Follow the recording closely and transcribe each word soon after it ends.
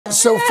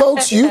So,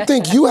 folks, you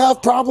think you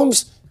have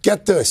problems?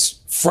 Get this.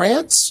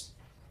 France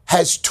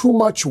has too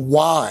much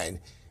wine.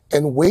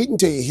 And wait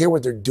until you hear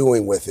what they're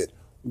doing with it.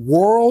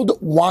 World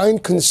wine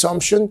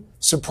consumption,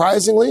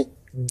 surprisingly,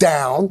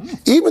 down.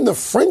 Even the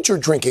French are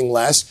drinking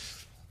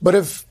less. But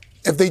if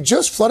they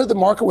just flooded the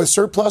market with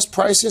surplus,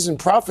 prices and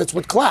profits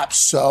would collapse.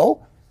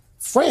 So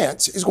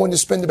France is going to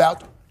spend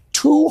about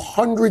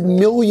 $200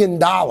 million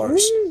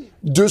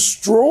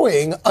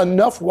destroying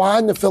enough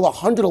wine to fill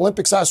 100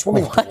 Olympic-sized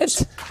swimming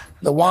pools.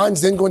 The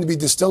wine's then going to be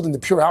distilled into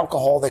pure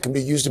alcohol that can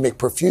be used to make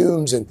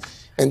perfumes and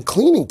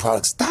cleaning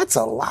products. That's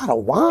a lot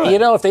of wine. You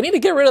know, if they need to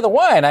get rid of the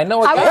wine, I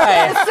know a guy. I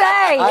was going to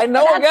say, I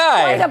know a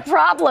guy. That's quite a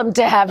problem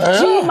to have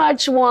too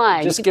much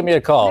wine. Just give me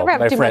a call, Never have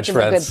my too French much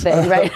friends. of a good thing, right?